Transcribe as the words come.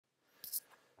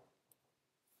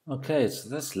Okay, so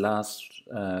this last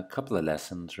couple of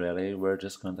lessons, really, we're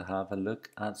just going to have a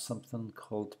look at something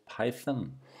called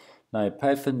Python. Now,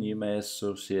 Python you may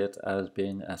associate as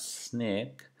being a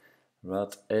snake,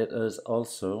 but it is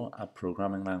also a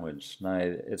programming language. Now,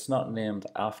 it's not named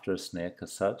after a snake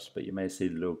as such, but you may see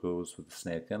logos with a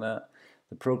snake in it.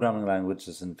 The programming language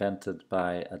is invented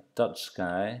by a Dutch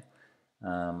guy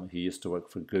who used to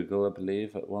work for Google, I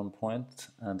believe, at one point,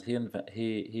 and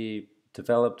he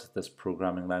developed this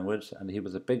programming language, and he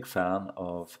was a big fan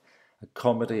of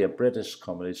a British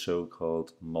comedy show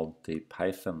called Monty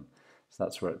Python. So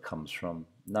that's where it comes from.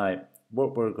 Now,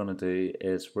 what we're going to do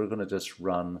is we're going to just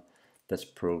run this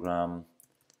program,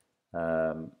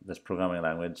 this programming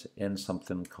language in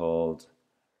something called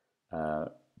uh,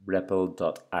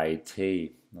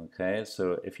 REPL.it. Okay,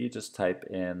 so if you just type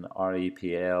in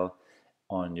REPL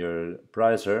on your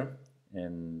browser,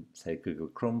 in say Google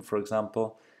Chrome, for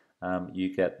example,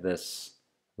 you get this,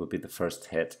 will be the first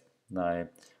hit. Now,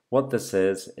 what this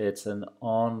is, it's an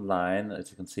online, as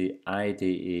you can see,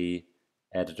 IDE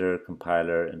editor,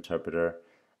 compiler, interpreter.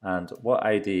 And what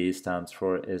IDE stands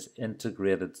for is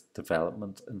Integrated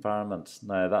Development Environment.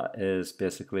 Now, that is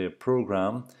basically a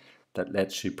program that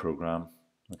lets you program.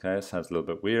 Okay, sounds a little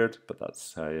bit weird, but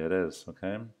that's how it is.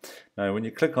 Okay, now when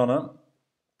you click on it,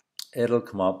 it'll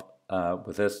come up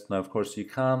with this. Now, of course, you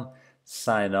can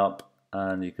sign up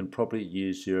and you can probably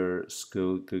use your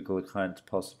school Google account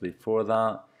possibly for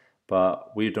that,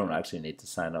 but we don't actually need to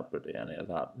sign up or do any of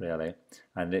that really.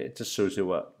 And it just shows you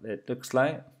what it looks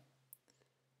like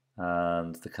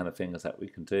and the kind of things that we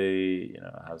can do. You know,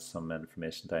 it has some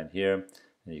information down here,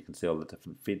 and you can see all the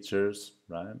different features,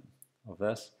 right, of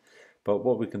this. But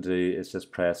what we can do is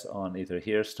just press on either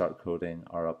here, start coding,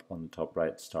 or up on the top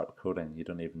right, start coding. You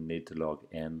don't even need to log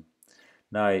in.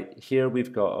 Now, here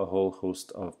we've got a whole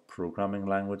host of programming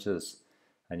languages.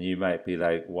 And you might be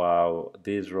like, wow,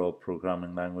 these are all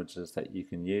programming languages that you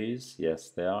can use. Yes,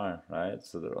 they are, right?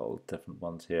 So they're all different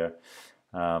ones here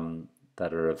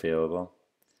that are available.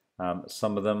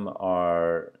 Some of them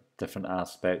are different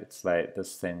aspects, like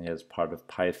this thing is part of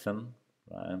Python,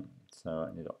 right? So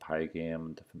and you've got Pygame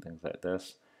and different things like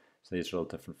this. So these are all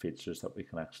different features that we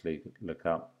can actually look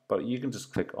at. But you can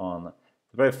just click on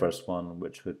the very first one,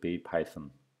 which would be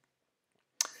Python.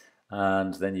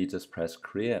 And then you just press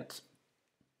create.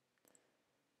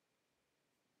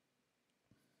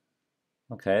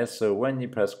 Okay, so when you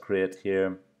press create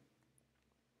here,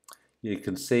 you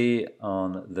can see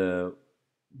on the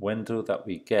window that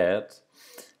we get,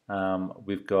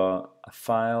 we've got a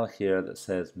file here that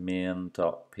says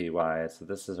main.py. So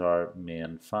this is our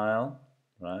main file,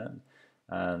 right?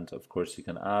 And of course you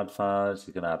can add files,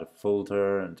 you can add a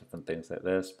folder and different things like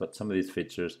this, but some of these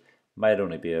features might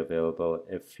only be available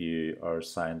if you are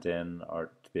signed in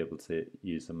or to be able to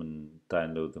use them and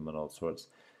download them and all sorts.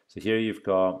 So here you've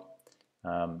got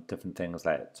different things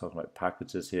like talking about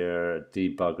packages here,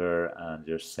 debugger, and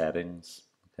your settings.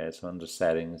 Okay, so under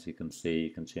settings, you can see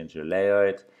you can change your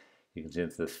layout, you can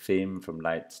change the theme from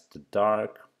light to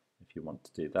dark if you want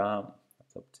to do that.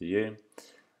 That's up to you.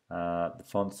 The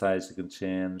font size you can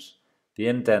change. The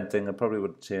indenting, I probably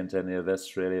wouldn't change any of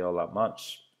this really all that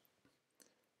much.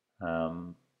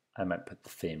 I might put the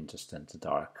theme just into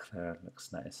dark there, it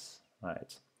looks nice.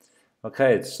 Right.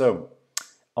 Okay, so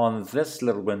on this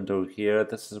little window here,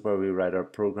 this is where we write our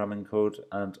programming code,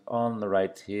 and on the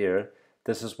right here,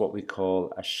 this is what we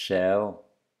call a shell,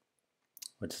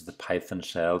 which is the Python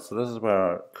shell. So this is where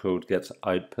our code gets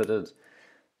outputted.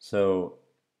 So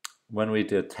when we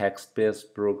do a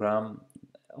text-based program,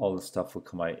 all the stuff will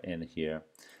come out in here.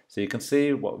 So you can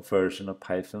see what version of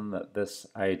Python that this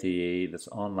IDE, this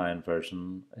online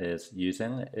version, is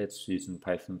using. It's using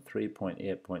Python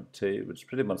 3.8.2, which is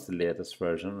pretty much the latest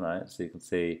version, right? So you can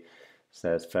see it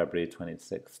says February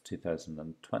 26th,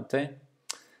 2020.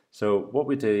 So what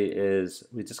we do is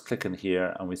we just click in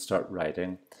here and we start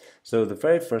writing. So the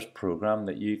very first program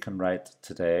that you can write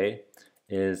today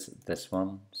is this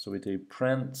one. So we do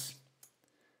print,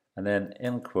 and then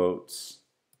in quotes,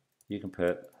 you can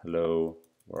put hello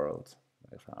world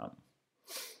like that.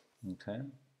 Okay.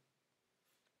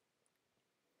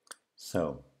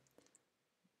 So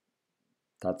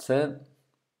that's it.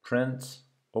 Print,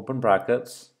 open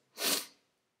brackets,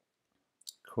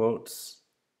 quotes,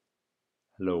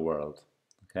 hello world.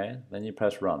 Okay. Then you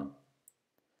press run,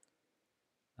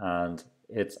 and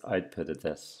it's outputted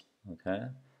this. Okay.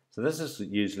 So this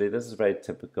is very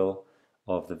typical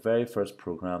of the very first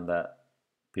program that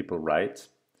people write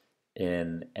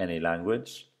in any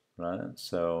language, right?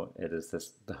 So it is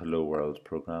the Hello World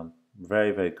program.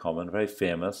 Very, very common, very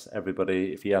famous.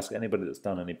 Everybody, if you ask anybody that's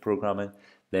done any programming,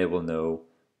 they will know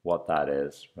what that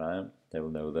is, right? They will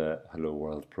know the Hello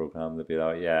World program. They'll be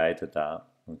like, yeah, I did that.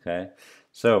 Okay,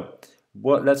 so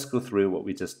let's go through what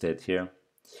we just did here.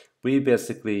 We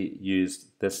basically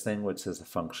used this thing, which is a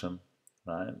function,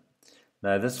 right?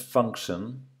 Now this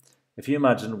function, if you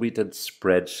imagine we did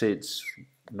spreadsheets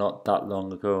not that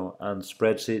long ago, and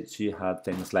spreadsheets you had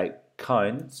things like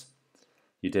count,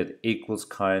 you did equals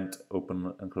count,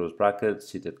 open and close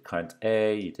brackets, you did count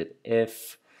A, you did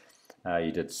if,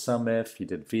 you did SUMIF, you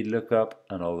did VLOOKUP,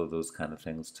 and all of those kind of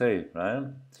things too, right?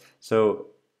 So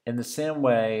in the same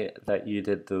way that you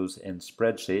did those in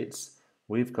spreadsheets,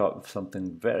 we've got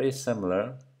something very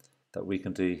similar that we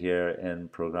can do here in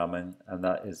programming, and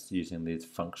that is using these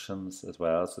functions as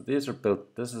well. So these are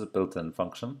built, this is a built-in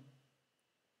function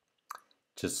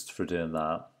just for doing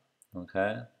that,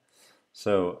 okay?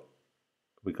 So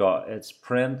we got its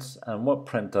print, and what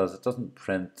print does, it doesn't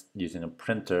print using a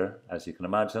printer, as you can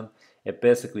imagine. It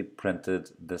basically printed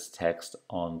this text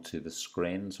onto the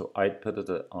screen, so outputted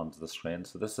it onto the screen.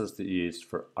 So this is used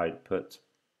for output,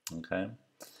 okay?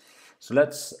 So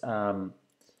let's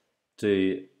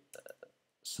do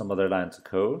some other lines of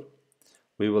code.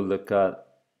 We will look at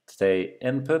today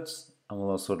inputs, and we'll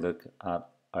also look at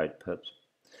output.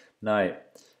 Now,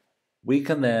 we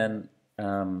can then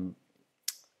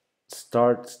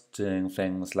start doing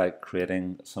things like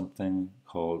creating something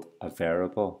called a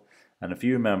variable. And if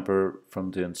you remember from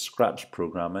doing Scratch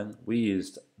programming, we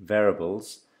used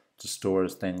variables to store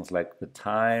things like the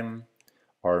time,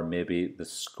 or maybe the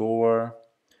score,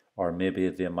 or maybe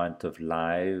the amount of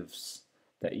lives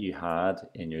that you had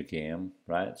in your game,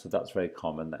 right? So that's very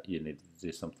common that you need to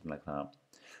do something like that.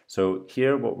 So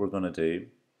here what we're going to do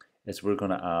is we're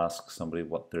going to ask somebody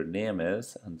what their name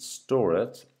is and store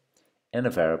it in a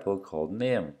variable called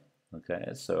name.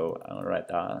 Okay, so I'm going to write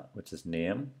that, which is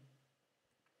name,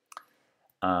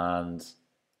 and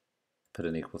put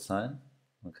an equal sign.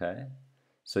 Okay,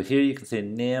 so here you can see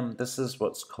name. This is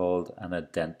what's called an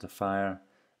identifier.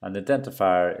 An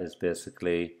identifier is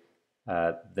basically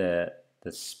the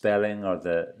spelling, or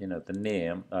the the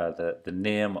name, the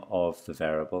name of the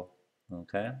variable.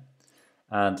 Okay,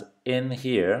 and in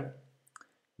here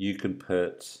you can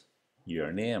put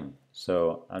your name.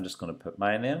 So I'm just going to put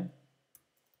my name.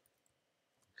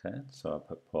 Okay, so I'll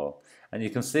put Paul. And you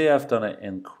can see I've done it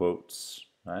in quotes,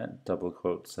 right? Double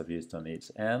quotes I've used on each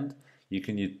end. You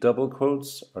can use double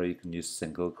quotes, or you can use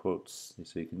single quotes.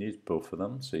 So you can use both of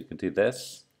them. So you can do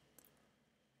this,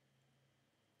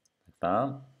 like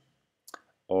that,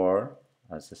 or,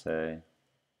 as I say,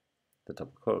 the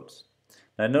double quotes.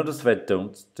 Now notice if I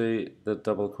don't do the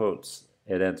double quotes,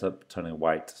 it ends up turning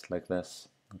white like this.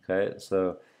 Okay,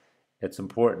 so it's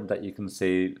important that you can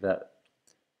see that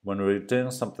when we're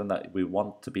doing something that we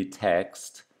want to be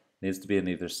text, it needs to be in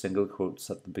either single quotes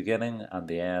at the beginning and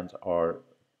the end, or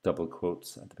double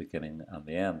quotes at the beginning and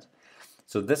the end.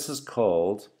 So this is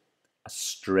called a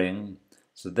string.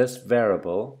 So this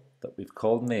variable that we've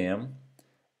called name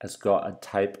has got a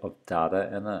type of data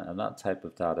in it, and that type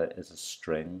of data is a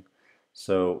string.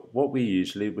 So what we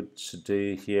usually should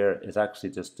do here is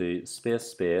actually just do space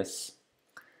space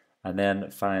and then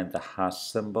find the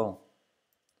hash symbol.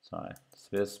 Sorry,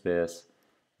 space space,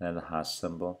 then the hash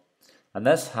symbol. And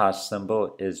this hash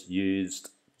symbol is used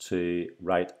to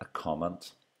write a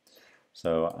comment.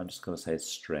 So I'm just going to say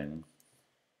string.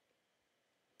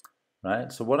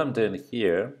 Right, so what I'm doing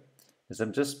here is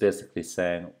I'm just basically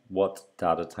saying what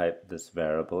data type this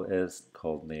variable is,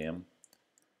 called name.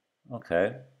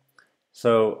 Okay,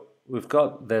 so we've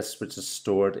got this which is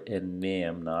stored in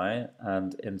name now,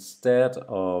 and instead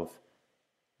of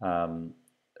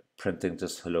printing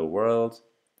just hello world,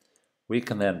 we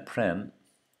can then print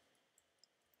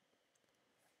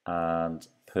and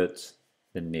put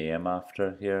the name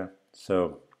after here.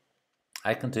 So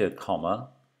I can do a comma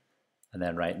and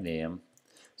then write name.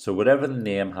 So whatever the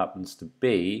name happens to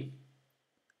be,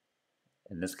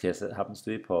 in this case it happens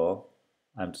to be Paul,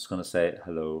 I'm just going to say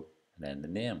hello and then the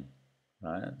name,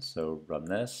 right? So run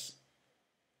this,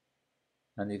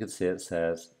 and you can see it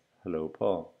says hello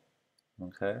Paul.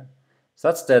 Okay, so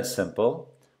that's dead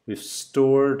simple. We've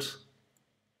stored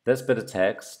this bit of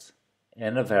text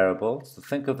in a variable. So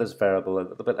think of this variable a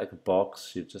little bit like a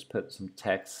box. You just put some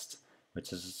text,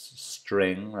 which is a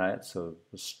string, right? So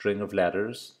a string of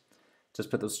letters. Just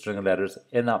put those string of letters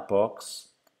in that box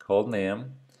called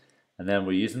name, and then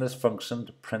we're using this function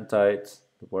to print out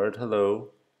the word hello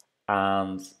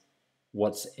and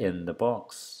what's in the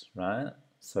box, right?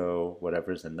 So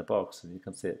whatever's in the box, and you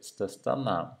can see it's just done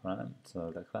that, right?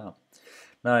 So like that.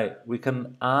 Now we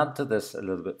can add to this a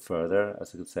little bit further.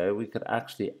 As I could say, we could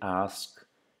actually ask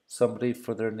somebody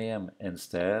for their name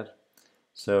instead.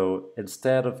 So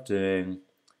instead of doing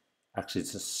actually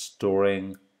just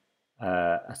storing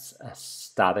a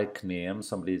static name,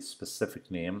 somebody's specific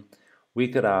name, we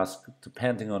could ask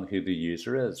depending on who the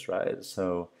user is, right?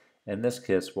 So in this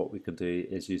case, what we could do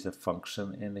is use a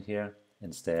function in here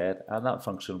instead, and that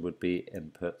function would be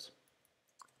input.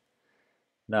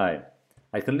 Now,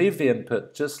 I can leave the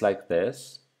input just like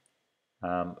this,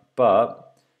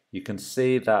 but you can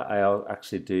see that I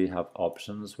actually do have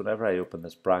options. Whenever I open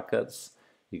this brackets,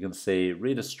 you can see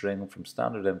read a string from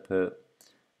standard input,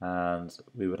 and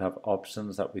we would have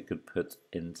options that we could put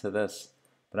into this.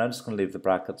 But I'm just going to leave the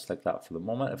brackets like that for the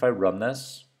moment. If I run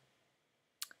this,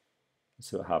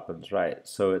 see what happens. Right,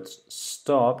 so it's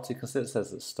stopped. You can see it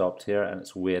says it's stopped here and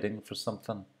it's waiting for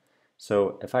something.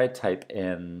 So if I type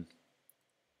in,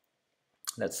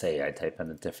 let's say I type in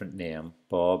a different name,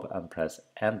 Bob, and press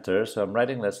enter. So I'm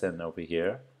writing this in over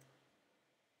here.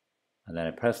 And then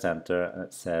I pressed enter and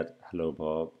it said, hello,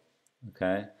 Bob.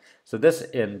 Okay, so this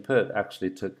input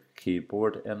actually took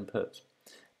keyboard input.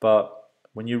 But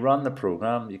when you run the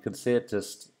program, you can see it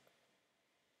just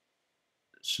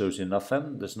shows you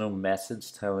nothing. There's no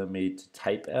message telling me to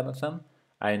type anything.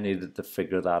 I needed to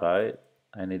figure that out.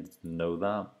 I needed to know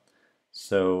that.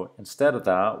 So instead of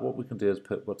that, what we can do is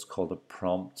put what's called a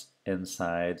prompt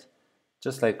inside,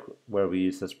 just like where we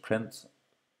use this print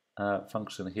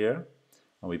function here,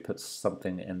 and we put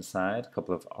something inside, a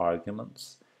couple of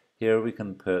arguments. Here we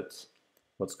can put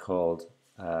what's called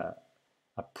a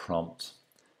prompt.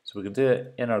 So we can do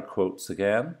it in our quotes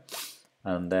again,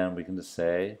 and then we can just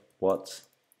say, what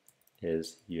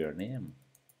is your name?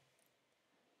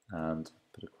 And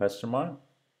put a question mark.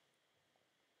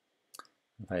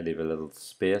 If I leave a little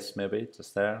space maybe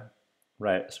just there.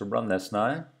 Right, so run this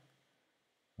now.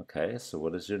 Okay, so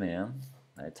what is your name?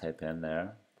 I type in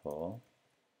there, Paul,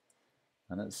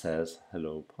 and it says,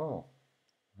 hello, Paul.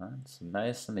 Right, so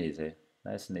nice and easy,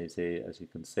 as you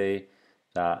can see,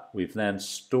 that we've then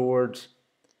stored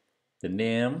the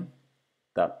name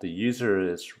that the user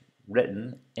is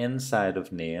written inside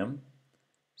of name.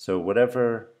 So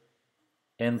whatever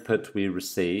input we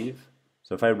receive,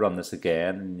 so if I run this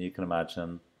again, and you can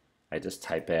imagine I just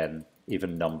type in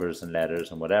even numbers and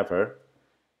letters and whatever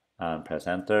and press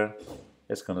enter,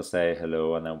 it's going to say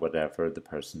hello and then whatever the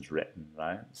person's written,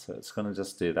 right? So it's going to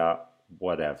just do that,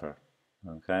 whatever.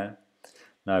 Okay.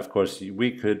 Now, of course, we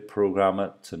could program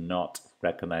it to not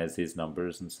recognize these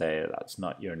numbers and say that's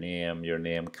not your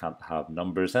name can't have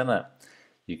numbers in it.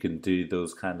 You can do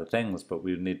those kind of things, but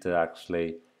we need to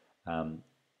actually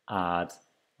add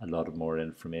a lot of more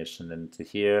information into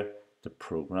here to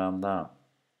program that.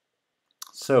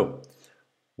 So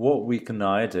what we can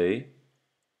now do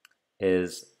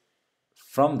is,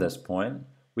 from this point,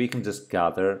 we can just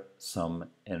gather some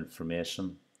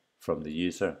information from the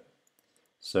user.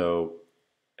 So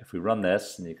if we run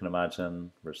this, and you can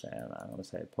imagine we're saying, I'm going to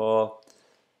say Paul,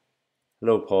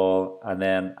 hello Paul, and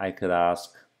then I could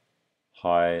ask,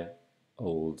 how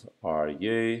old are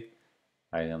you?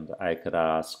 And I could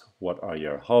ask, what are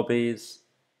your hobbies?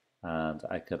 And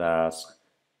I could ask,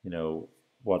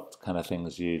 what kind of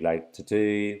things you like to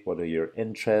do, what are your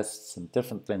interests, and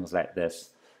different things like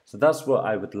this. So that's what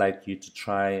I would like you to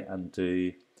try and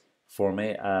do for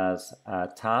me as a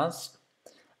task.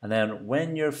 And then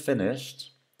when you're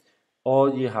finished,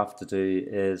 all you have to do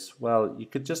is, well, you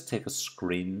could just take a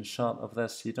screenshot of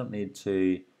this. You don't need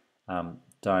to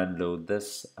download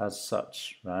this as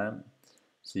such, right?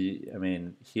 So,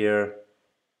 here,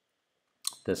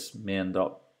 this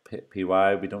main.py,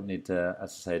 we don't need to,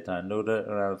 as I say, download it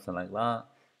or anything like that.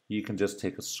 You can just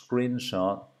take a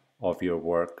screenshot of your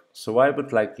work. So I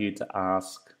would like you to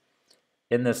ask,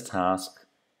 in this task,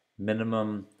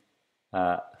 minimum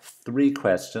 3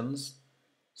 questions.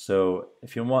 So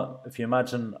if you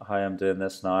imagine how I'm doing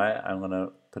this now, I'm going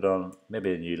to put on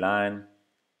maybe a new line,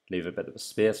 leave a bit of a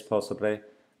space possibly,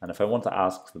 and if I want to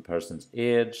ask the person's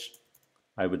age,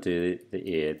 I would do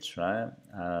the age, right?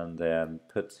 And then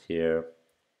put here,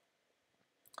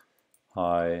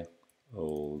 how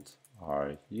old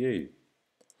are you?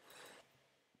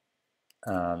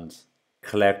 And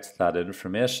collect that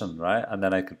information, right? And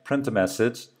then I could print a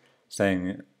message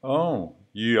saying, oh,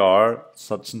 you are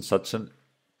such and such an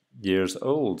years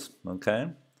old, okay?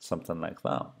 Something like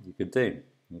that you could do,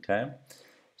 okay?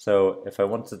 So if I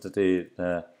wanted to do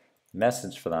the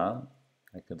message for that,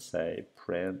 I could say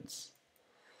print,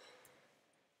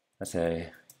 I say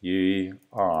you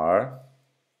are,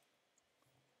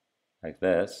 like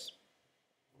this,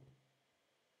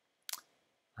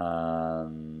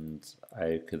 and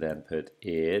I could then put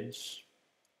age,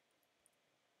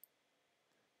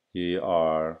 you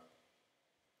are,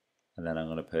 and then I'm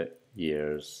going to put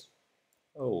years,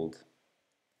 old.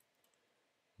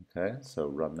 Okay, so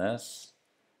run this.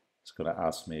 It's going to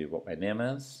ask me what my name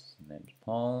is. My name's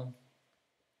Paul.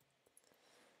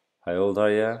 How old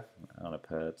are you? I'm going to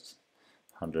put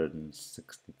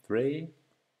 163.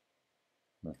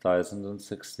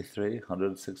 1063,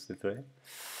 163.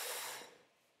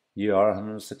 You are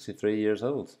 163 years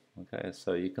old. Okay,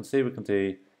 so you can see we can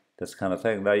do this kind of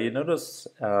thing. Now you notice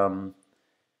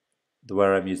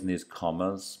where I'm using these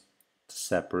commas to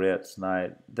separate. Now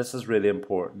this is really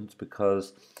important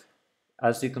because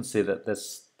as you can see that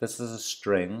this is a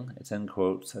string, it's in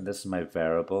quotes, and this is my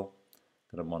variable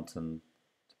that I'm wanting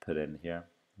to put in here.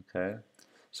 Okay,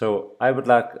 so I would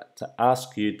like to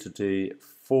ask you to do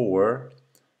 4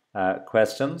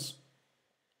 questions.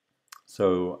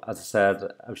 So as I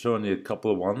said, I've shown you a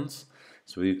couple of ones.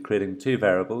 So we're creating 2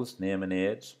 variables, name and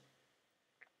age,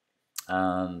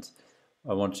 and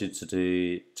I want you to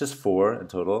do just 4 in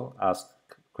total. Ask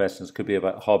questions, could be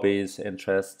about hobbies,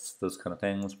 interests, those kind of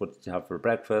things. What did you have for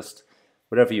breakfast?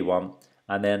 Whatever you want,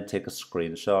 and then take a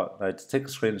screenshot. Now to take a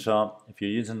screenshot, if you're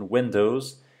using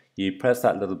Windows, you press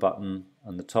that little button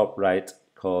on the top right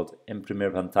called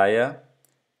Imprimir Pantalla.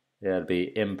 It'll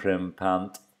be Imprim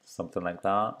Pant, something like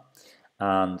that.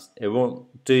 And it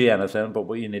won't do anything, but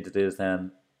what you need to do is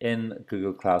then in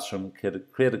Google Classroom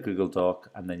create a Google Doc,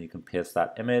 and then you can paste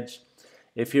that image.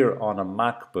 If you're on a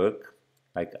MacBook,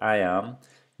 like I am,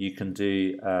 you can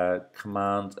do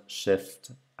Command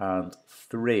Shift and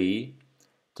 3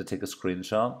 to take a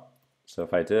screenshot. So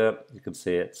if I do it, you can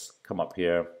see it's come up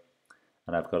here,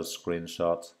 and I've got a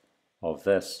screenshot of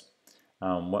this.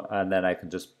 And then I can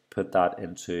just put that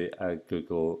into a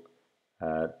Google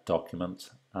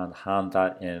document and hand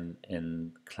that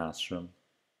in Classroom.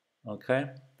 Okay,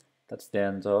 that's the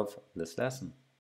end of this lesson.